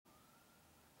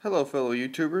Hello fellow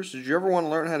YouTubers, did you ever want to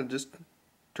learn how to just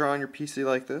turn on your PC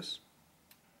like this?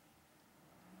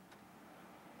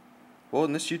 Well,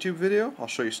 in this YouTube video, I'll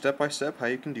show you step by step how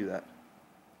you can do that.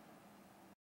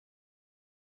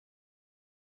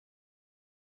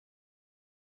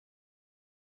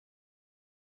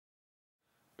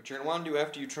 What you're going to want to do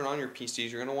after you turn on your PC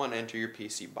is you're going to want to enter your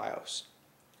PC BIOS.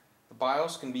 The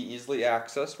BIOS can be easily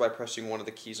accessed by pressing one of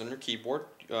the keys on your keyboard.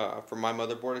 For my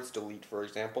motherboard it's delete, for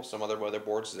example. Some other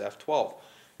motherboards is F12.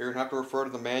 You're going to have to refer to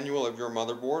the manual of your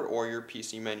motherboard or your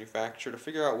PC manufacturer to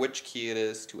figure out which key it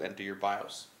is to enter your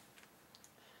BIOS.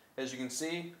 As you can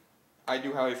see, I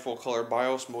do have a full color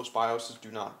BIOS. Most BIOSes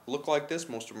do not look like this.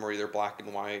 Most of them are either black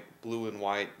and white, blue and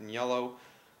white, and yellow.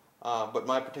 But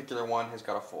my particular one has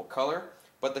got a full color,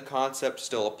 but the concept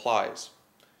still applies.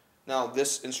 Now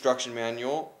this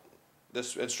instructional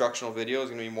video is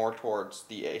going to be more towards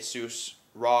the ASUS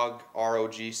ROG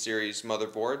series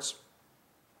motherboards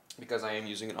because I am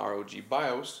using an ROG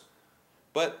BIOS,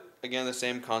 but again the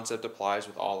same concept applies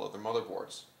with all other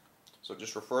motherboards. So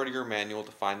just refer to your manual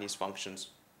to find these functions.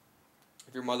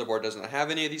 If your motherboard doesn't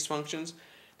have any of these functions,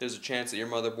 there's a chance that your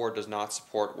motherboard does not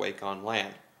support Wake on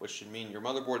LAN, which should mean your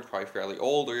motherboard is probably fairly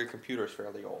old or your computer is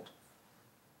fairly old.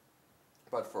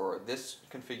 But for this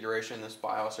configuration, this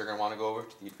BIOS, you're going to want to go over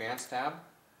to the Advanced tab,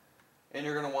 and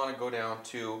you're going to want to go down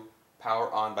to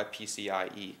Power On by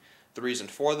PCIe. The reason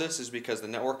for this is because the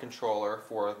network controller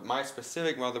for my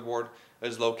specific motherboard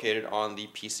is located on the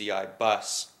PCI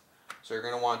bus. So you're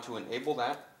going to want to enable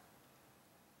that,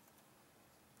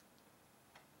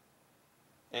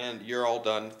 and you're all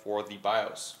done for the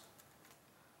BIOS.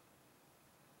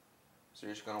 So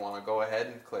you're just going to want to go ahead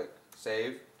and click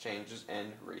Save, Changes,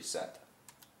 and Reset.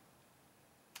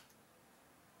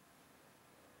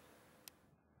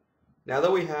 Now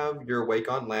that we have your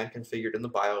Wake on LAN configured in the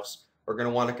BIOS, we're going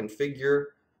to want to configure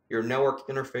your network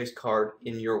interface card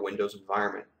in your Windows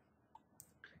environment.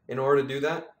 In order to do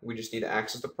that, we just need to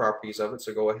access the properties of it,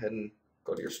 so go ahead and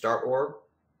go to your Start Org,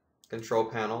 Control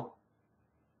Panel,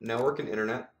 Network and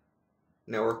Internet,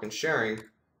 Network and Sharing,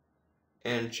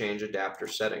 and change adapter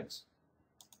settings.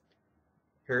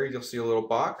 Here you'll see a little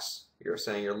box. You're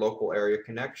saying your local area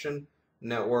connection,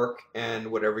 network,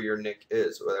 and whatever your NIC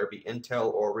is, whether it be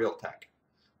Intel or Realtek.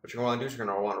 What you're going to want to do is you're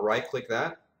going to want to right-click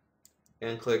that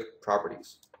and click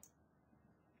Properties.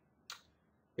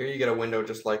 Here you get a window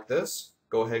just like this.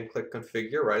 Go ahead and click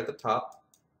Configure right at the top.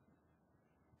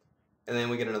 And then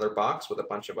we get another box with a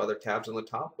bunch of other tabs on the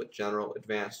top with General,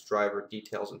 Advanced, Driver,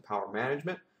 Details, and Power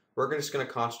Management. We're just going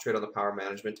to concentrate on the Power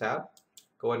Management tab.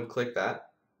 Go ahead and click that.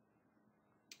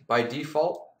 By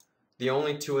default, the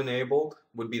only two enabled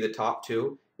would be the top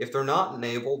two. If they're not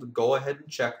enabled, go ahead and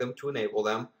check them to enable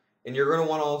them. And you're going to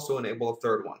want to also enable a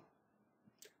third one.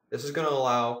 This is going to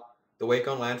allow the Wake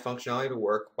on LAN functionality to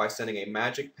work by sending a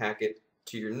magic packet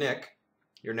to your NIC,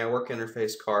 your network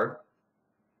interface card,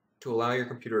 to allow your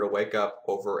computer to wake up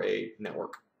over a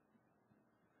network.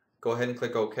 Go ahead and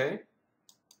click OK. Then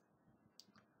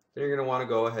you're going to want to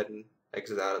go ahead and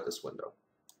exit out of this window.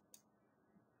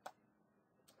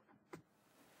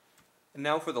 And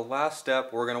now for the last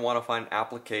step, we're going to want to find an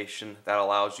application that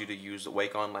allows you to use the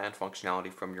Wake on LAN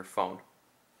functionality from your phone.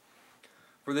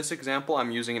 For this example, I'm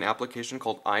using an application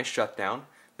called iShutdown.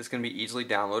 This can be easily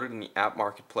downloaded in the App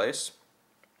Marketplace.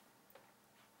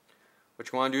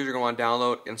 What you want to do is you're going to want to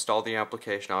download, install the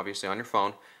application obviously on your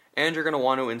phone, and you're going to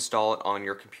want to install it on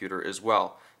your computer as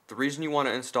well. The reason you want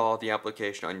to install the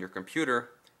application on your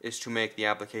computer is to make the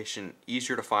application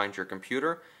easier to find your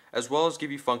computer, as well as give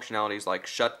you functionalities like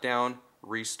shutdown,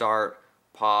 restart,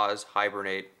 pause,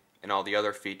 hibernate, and all the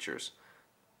other features.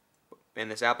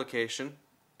 And this application,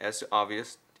 as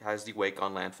obvious, has the Wake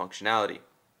on LAN functionality.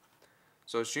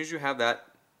 So as soon as you have that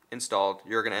installed,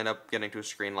 you're going to end up getting to a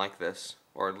screen like this,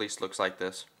 or at least looks like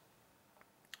this.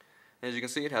 And as you can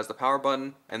see, it has the power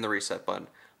button and the reset button.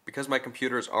 Because my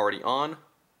computer is already on,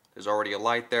 there's already a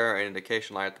light there, an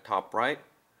indication light at the top right,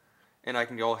 and I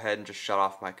can go ahead and just shut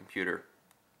off my computer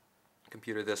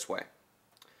this way.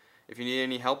 If you need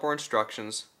any help or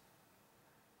instructions,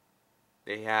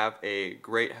 they have a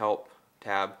great help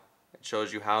tab that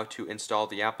shows you how to install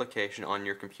the application on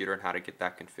your computer and how to get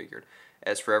that configured.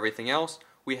 As for everything else,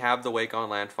 we have the Wake on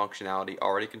LAN functionality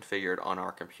already configured on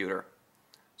our computer.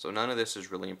 So none of this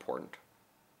is really important.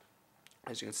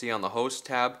 As you can see on the Host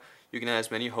tab, you can add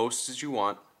as many hosts as you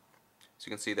want. So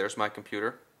you can see there's my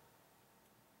computer.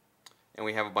 And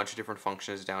we have a bunch of different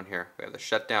functions down here. We have the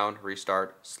shutdown,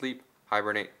 restart, sleep,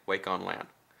 hibernate, Wake on LAN.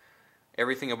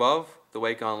 Everything above the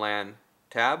Wake on LAN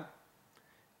tab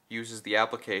uses the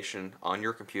application on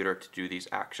your computer to do these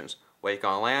actions. Wake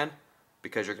on LAN,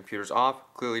 because your computer's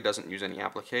off, clearly doesn't use any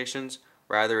applications.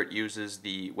 Rather, it uses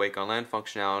the Wake on LAN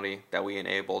functionality that we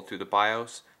enabled through the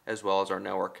BIOS as well as our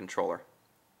network controller.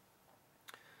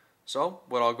 So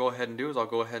what I'll go ahead and do is I'll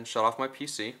go ahead and shut off my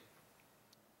PC.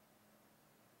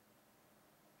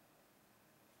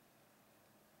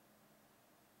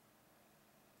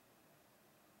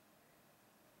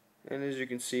 And as you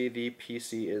can see, the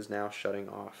PC is now shutting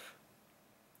off.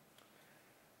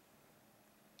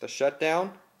 The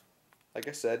shutdown, like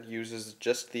I said, uses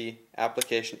just the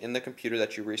application in the computer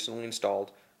that you recently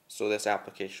installed, so this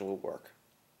application will work.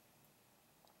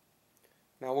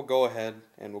 Now we'll go ahead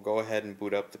and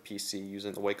boot up the PC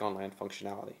using the Wake on LAN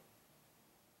functionality.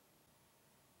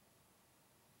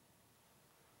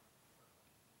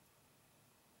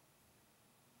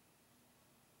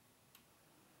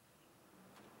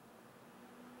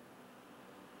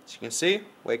 As you can see,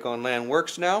 Wake on LAN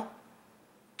works now.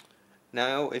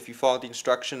 Now, if you follow the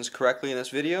instructions correctly in this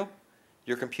video,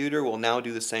 your computer will now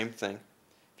do the same thing.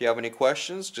 If you have any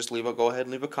questions, just go ahead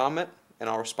and leave a comment, and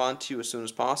I'll respond to you as soon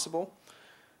as possible.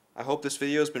 I hope this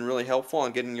video has been really helpful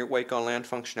on getting your Wake on LAN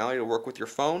functionality to work with your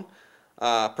phone.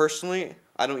 Personally,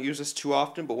 I don't use this too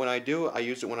often, but when I do, I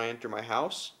use it when I enter my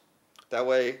house. That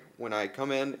way, when I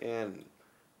come in and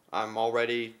I'm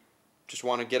already just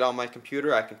want to get on my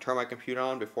computer, I can turn my computer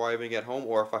on before I even get home,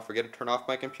 or if I forget to turn off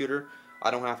my computer, I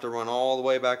don't have to run all the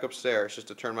way back upstairs just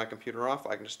to turn my computer off.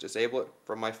 I can just disable it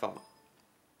from my phone.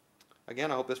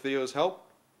 Again, I hope this video has helped.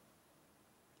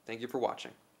 Thank you for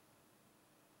watching.